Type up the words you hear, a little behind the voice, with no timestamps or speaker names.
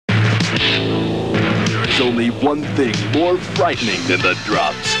There's only one thing more frightening than the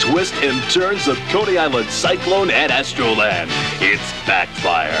drops, twists, and turns of Coney Island Cyclone at Astroland. It's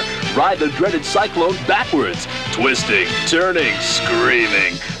Backfire. Ride the dreaded Cyclone backwards, twisting, turning,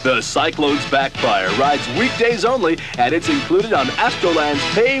 screaming. The Cyclone's Backfire rides weekdays only, and it's included on Astroland's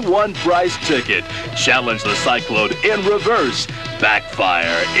Pay One Price ticket. Challenge the Cyclone in reverse.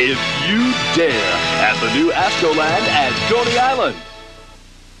 Backfire if you dare at the new Astroland at Coney Island.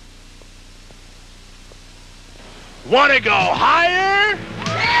 Want to go higher?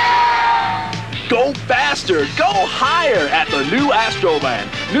 Go faster, go higher at the new Astroland,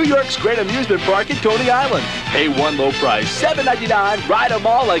 New York's great amusement park at Coney Island. Pay one low price, $7.99, ride them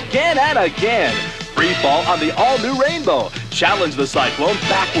all again and again. Free fall on the all-new Rainbow. Challenge the Cyclone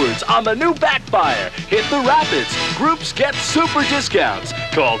backwards on the new Backfire. Hit the Rapids. Groups get super discounts.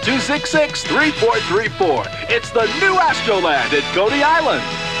 Call 266-3434. It's the new Astroland at Coney Island.